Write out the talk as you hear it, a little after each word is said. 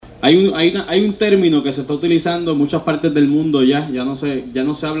Hay un término que se está utilizando en muchas partes del mundo ya no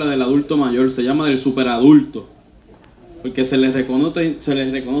se habla del adulto mayor, se llama del superadulto, porque se les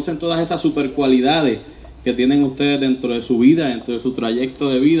reconocen todas esas supercualidades que tienen ustedes dentro de su vida, dentro de su trayecto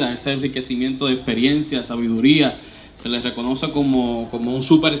de vida, ese enriquecimiento de experiencia, sabiduría, se les reconoce como un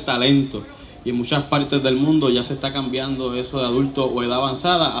super talento. Y en muchas partes del mundo ya se está cambiando eso de adulto o edad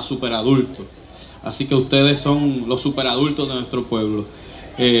avanzada a superadulto. Así que ustedes son los superadultos de nuestro pueblo.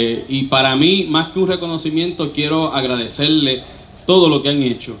 Y para mí, más que un reconocimiento, quiero agradecerle todo lo que han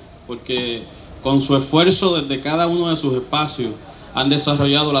hecho, porque con su esfuerzo desde cada uno de sus espacios han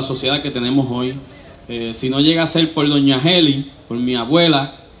desarrollado la sociedad que tenemos hoy. Si no llega a ser por doña Heli, por mi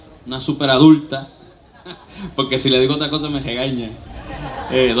abuela, una superadulta, porque si le digo otra cosa me regaña,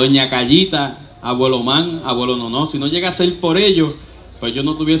 doña Callita, abuelo Man, abuelo Nono, si no llega a ser por ellos, pues yo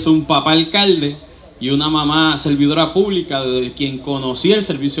no tuviese un papá alcalde y una mamá servidora pública, de quien conocí el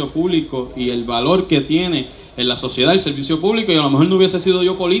servicio público y el valor que tiene en la sociedad el servicio público, y a lo mejor no hubiese sido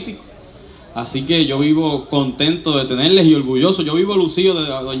yo político. Así que yo vivo contento de tenerles y orgulloso. Yo vivo lucido de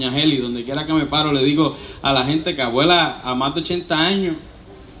doña Heli, donde quiera que me paro le digo a la gente que abuela a más de 80 años,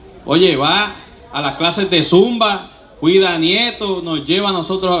 oye, va a las clases de zumba, cuida a nietos, nos lleva a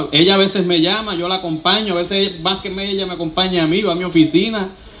nosotros, ella a veces me llama, yo la acompaño, a veces más que ella me acompaña a mí, va a mi oficina,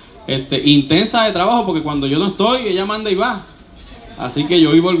 intensa de trabajo, porque cuando yo no estoy, ella manda y va. Así que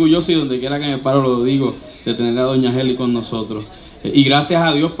yo vivo orgulloso y donde quiera que me paro lo digo, de tener a doña Heli con nosotros. Y gracias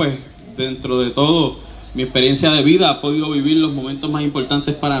a Dios, pues, dentro de todo, mi experiencia de vida ha podido vivir los momentos más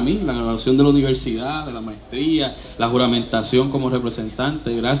importantes para mí, la graduación de la universidad, de la maestría, la juramentación como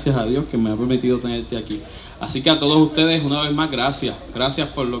representante. Gracias a Dios que me ha permitido tenerte aquí. Así que a todos ustedes, una vez más, gracias. Gracias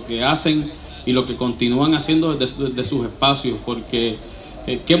por lo que hacen y lo que continúan haciendo desde sus espacios, porque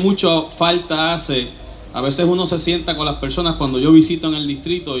qué mucho falta hace. A veces uno se sienta con las personas cuando yo visito en el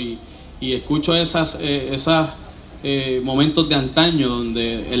distrito y escucho esas momentos de antaño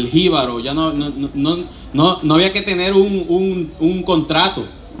donde el jíbaro ya no había que tener un contrato.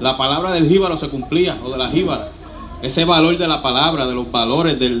 La palabra del jíbaro se cumplía, o de la jíbara. Ese valor de la palabra, de los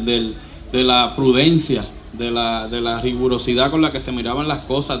valores, de la prudencia, de la rigurosidad con la que se miraban las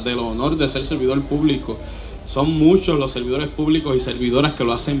cosas, del honor de ser servidor público. Son muchos los servidores públicos y servidoras que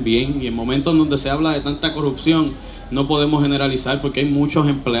lo hacen bien, y en momentos donde se habla de tanta corrupción no podemos generalizar, porque hay muchos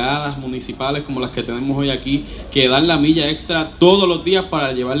empleadas municipales como las que tenemos hoy aquí que dan la milla extra todos los días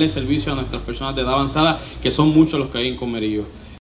para llevarle servicio a nuestras personas de edad avanzada, que son muchos los que hay en Comerio.